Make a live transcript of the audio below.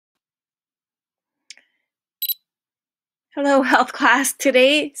Hello, health class.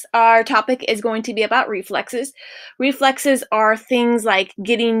 Today's our topic is going to be about reflexes. Reflexes are things like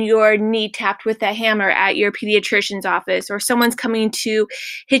getting your knee tapped with a hammer at your pediatrician's office, or someone's coming to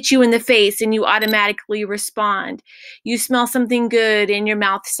hit you in the face and you automatically respond. You smell something good and your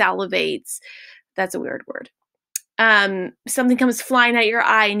mouth salivates. That's a weird word. Something comes flying at your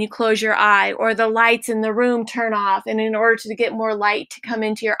eye and you close your eye, or the lights in the room turn off, and in order to get more light to come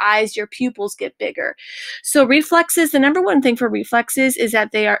into your eyes, your pupils get bigger. So reflexes, the number one thing for reflexes is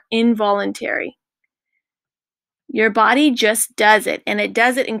that they are involuntary. Your body just does it, and it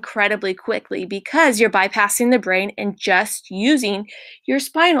does it incredibly quickly because you're bypassing the brain and just using your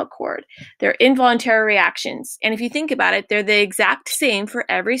spinal cord. They're involuntary reactions, and if you think about it, they're the exact same for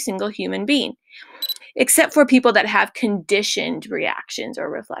every single human being, except for people that have conditioned reactions or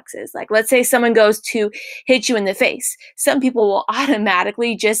reflexes. Like, let's say someone goes to hit you in the face. Some people will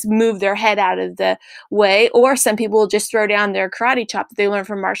automatically just move their head out of the way, or some people will just throw down their karate chop that they learned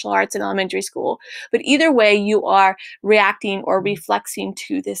from martial arts in elementary school. But either way, you are reacting or reflexing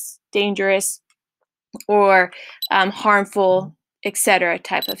to this dangerous or harmful, etc.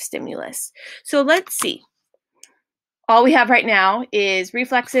 type of stimulus. So let's see. All we have right now is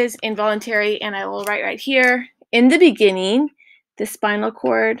reflexes, involuntary, and I will write right here, in the beginning, the spinal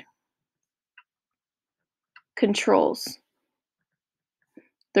cord controls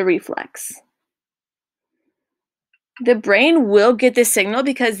the reflex. The brain will get the signal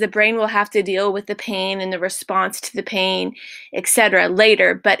because the brain will have to deal with the pain and the response to the pain, etc.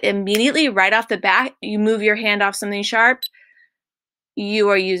 later, but immediately right off the bat, you move your hand off something sharp, you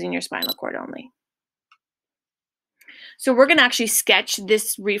are using your spinal cord only. So we're going to actually sketch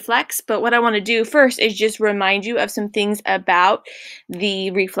this reflex, but what I want to do first is just remind you of some things about the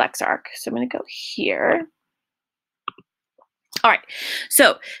reflex arc. So I'm going to go here. All right,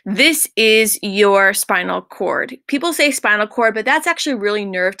 so this is your spinal cord. People say spinal cord, but that's actually really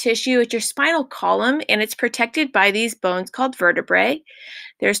nerve tissue. It's your spinal column, and it's protected by these bones called vertebrae.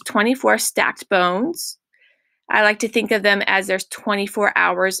 There's 24 stacked bones. I like to think of them as there's 24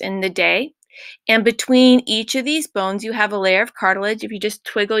 hours in the day. And between each of these bones, you have a layer of cartilage. If you just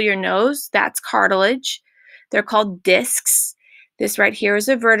twiggle your nose, that's cartilage. They're called discs. This right here is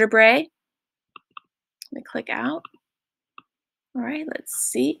a vertebrae. Let me click out. All right, let's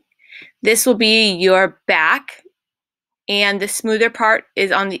see. This will be your back, and the smoother part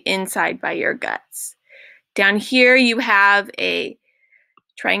is on the inside by your guts. Down here, you have a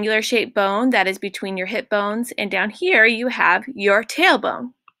triangular shaped bone that is between your hip bones, and down here, you have your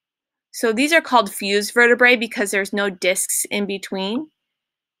tailbone. So these are called fused vertebrae because there's no discs in between.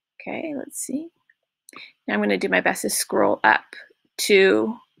 Okay, let's see. Now I'm going to do my best to scroll up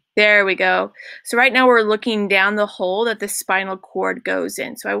to, there we go. So right now we're looking down the hole that the spinal cord goes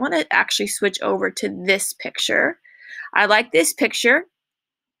in. So I want to actually switch over to this picture. I like this picture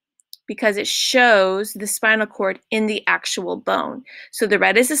because it shows the spinal cord in the actual bone. So the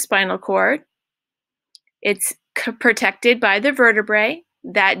red is the spinal cord. It's protected by the vertebrae.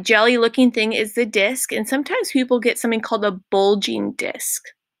 That jelly-looking thing is the disc, and sometimes people get something called a bulging disc.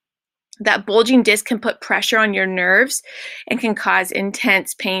 That bulging disc can put pressure on your nerves and can cause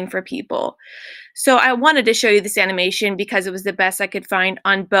intense pain for people. So I wanted to show you this animation because it was the best I could find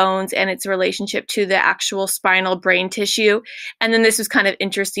on bones and its relationship to the actual spinal brain tissue. And then this was kind of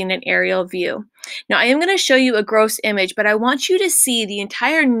interesting in aerial view. Now I am going to show you a gross image, but I want you to see the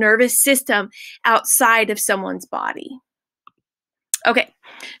entire nervous system outside of someone's body. Okay,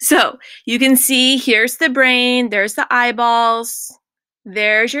 so you can see here's the brain, there's the eyeballs,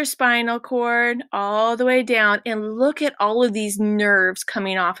 there's your spinal cord all the way down, and look at all of these nerves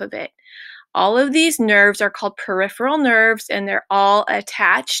coming off of it. All of these nerves are called peripheral nerves, and they're all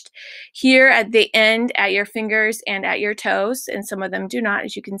attached here at the end at your fingers and at your toes, and some of them do not,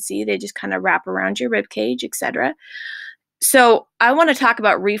 as you can see. They just kind of wrap around your rib cage, etc. So I want to talk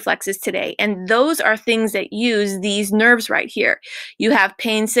about reflexes today, and those are things that use these nerves right here. You have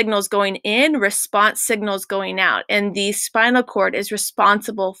pain signals going in, response signals going out, and the spinal cord is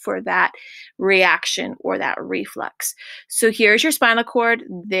responsible for that reaction or that reflex. So here's your spinal cord.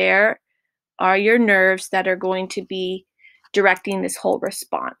 There are your nerves that are going to be directing this whole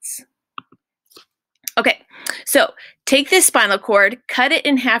response. Okay, so take this spinal cord, cut it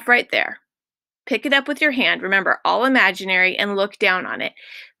in half right there. Pick it up with your hand, remember, all imaginary, and look down on it.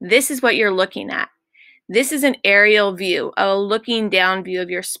 This is what you're looking at. This is an aerial view, a looking down view of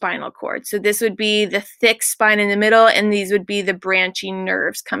your spinal cord. So this would be the thick spine in the middle, and these would be the branching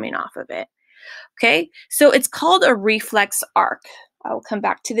nerves coming off of it. Okay, so it's called a reflex arc. I will come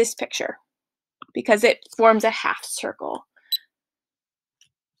back to this picture because it forms a half circle.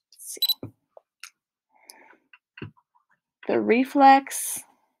 Let's see. the reflex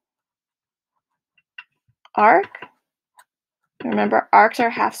arc. Remember, arcs are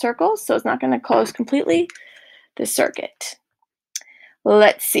half circles, so it's not going to close completely the circuit.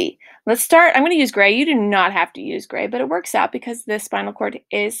 Let's see. Let's start. I'm going to use gray. You do not have to use gray, but it works out because the spinal cord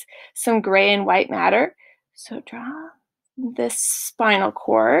is some gray and white matter. So draw this spinal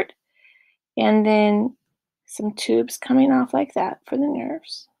cord and then some tubes coming off like that for the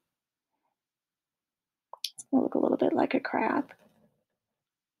nerves. It's going to look a little bit like a crab.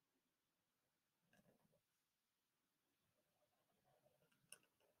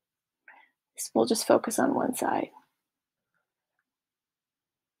 We'll just focus on one side.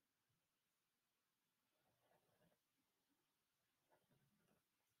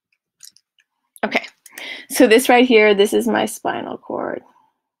 Okay, so this right here, this is my spinal cord.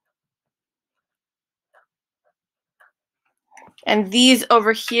 And these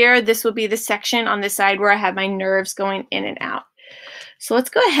over here, this will be the section on the side where I have my nerves going in and out. So let's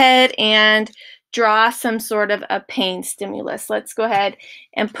go ahead and draw some sort of a pain stimulus. Let's go ahead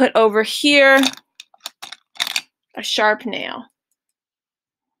and put over here a sharp nail.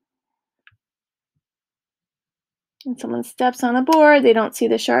 When someone steps on a board, they don't see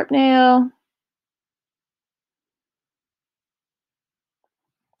the sharp nail.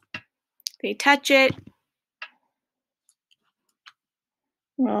 They touch it.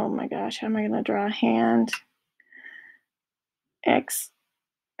 Oh my gosh, how am I going to draw a hand? X.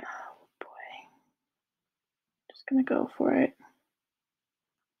 Oh boy. Just going to go for it.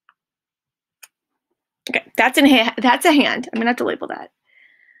 Okay, that's a hand. I'm going to have to label that.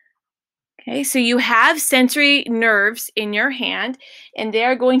 Okay, so you have sensory nerves in your hand, and they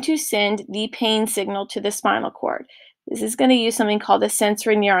are going to send the pain signal to the spinal cord. This is going to use something called a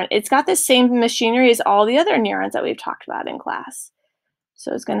sensory neuron. It's got the same machinery as all the other neurons that we've talked about in class.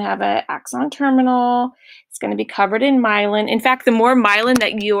 So it's going to have an axon terminal. It's going to be covered in myelin. In fact, the more myelin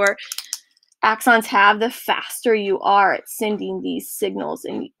that your axons have, the faster you are at sending these signals.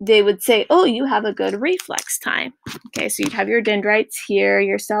 And they would say, oh, you have a good reflex time. Okay, so you'd have your dendrites here,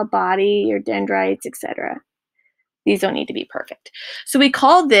 your cell body, your dendrites, etc. These don't need to be perfect. So we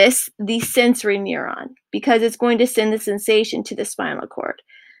call this the sensory neuron because it's going to send the sensation to the spinal cord.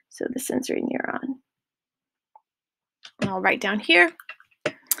 So the sensory neuron. And I'll write down here,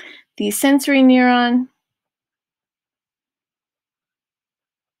 the sensory neuron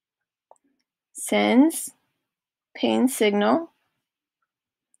sends pain signal.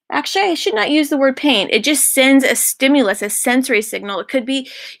 Actually, I should not use the word pain. It just sends a stimulus, a sensory signal. It could be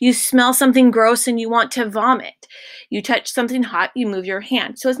you smell something gross and you want to vomit. You touch something hot, you move your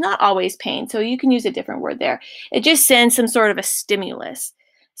hand. So it's not always pain. So you can use a different word there. It just sends some sort of a stimulus.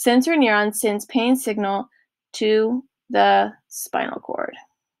 Sensory neuron sends pain signal to the spinal cord.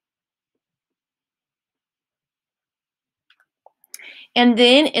 And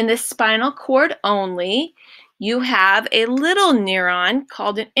then in the spinal cord only, you have a little neuron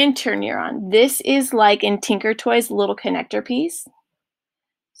called an interneuron. This is like in Tinker Toy's little connector piece.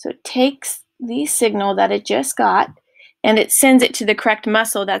 So it takes the signal that it just got and it sends it to the correct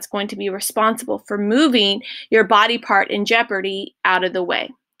muscle that's going to be responsible for moving your body part in jeopardy out of the way,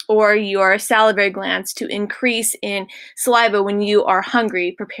 or your salivary glands to increase in saliva when you are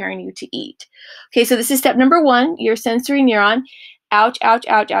hungry, preparing you to eat. Okay, so this is step number one, your sensory neuron. Ouch, ouch,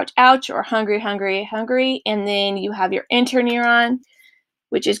 ouch, ouch, ouch, or hungry, hungry, hungry. And then you have your interneuron,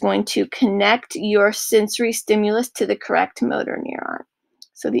 which is going to connect your sensory stimulus to the correct motor neuron.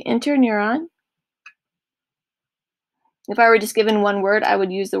 So the interneuron, if I were just given one word, I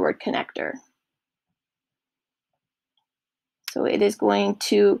would use the word connector. So it is going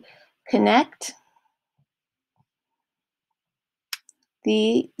to connect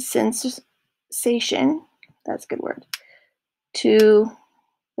the sensation, that's a good word, to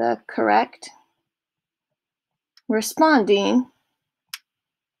the correct responding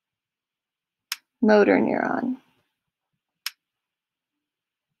motor neuron.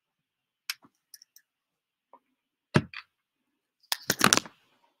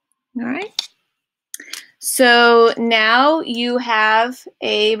 All right. So now you have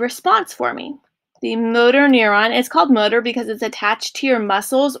a response for me. The motor neuron, it's called motor because it's attached to your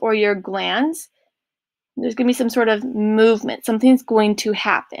muscles or your glands. There's going to be some sort of movement. Something's going to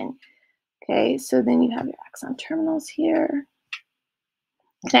happen. Okay, so then you have your axon terminals here.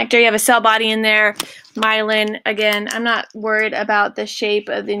 Connector, you have a cell body in there. Myelin, again, I'm not worried about the shape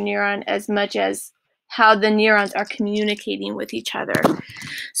of the neuron as much as how the neurons are communicating with each other.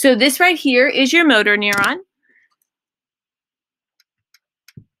 So this right here is your motor neuron.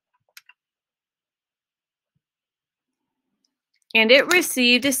 And it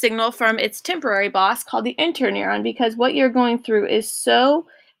received a signal from its temporary boss called the interneuron because what you're going through is so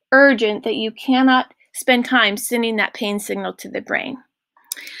urgent that you cannot spend time sending that pain signal to the brain.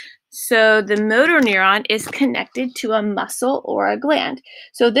 So the motor neuron is connected to a muscle or a gland.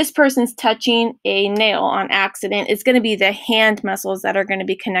 So this person's touching a nail on accident. It's going to be the hand muscles that are going to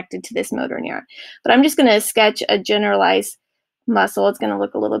be connected to this motor neuron. But I'm just going to sketch a generalized muscle. It's going to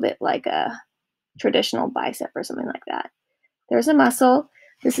look a little bit like a traditional bicep or something like that. There's a muscle.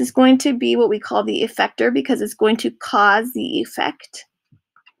 This is going to be what we call the effector because it's going to cause the effect.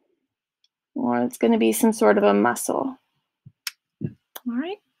 Or it's going to be some sort of a muscle. All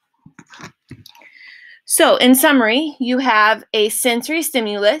right. So in summary, you have a sensory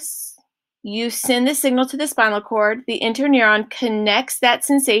stimulus. You send the signal to the spinal cord. The interneuron connects that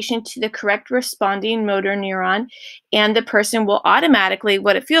sensation to the correct responding motor neuron, and the person will automatically,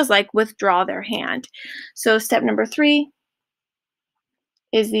 what it feels like, withdraw their hand. So step number 3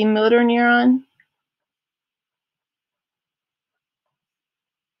 is the motor neuron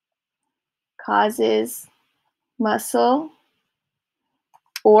causes muscle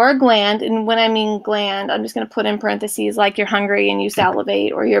or gland, and when I mean gland, I'm just going to put in parentheses like you're hungry and you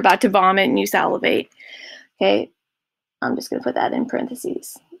salivate, or you're about to vomit and you salivate. Okay, I'm just going to put that in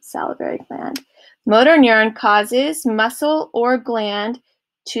parentheses, salivary gland. Motor neuron causes muscle or gland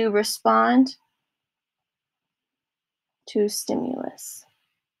to respond to stimulus.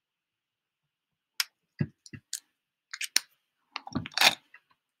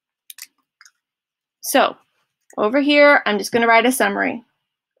 So over here, I'm just going to write a summary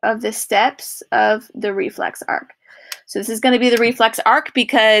of the steps of the reflex arc. So this is going to be the reflex arc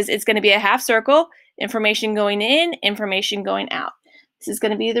because it's going to be a half circle, information going in, information going out. This is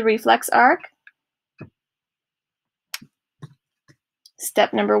going to be the reflex arc.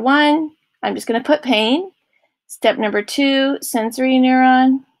 Step number 1, I'm just going to put pain. Step number 2, sensory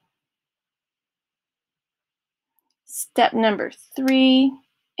neuron. Step number 3,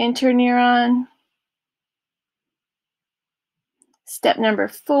 interneuron. Step number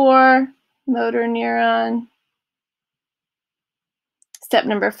 4, motor neuron. Step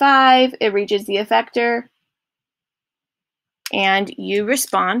number 5, it reaches the effector, and you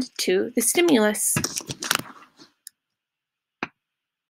respond to the stimulus.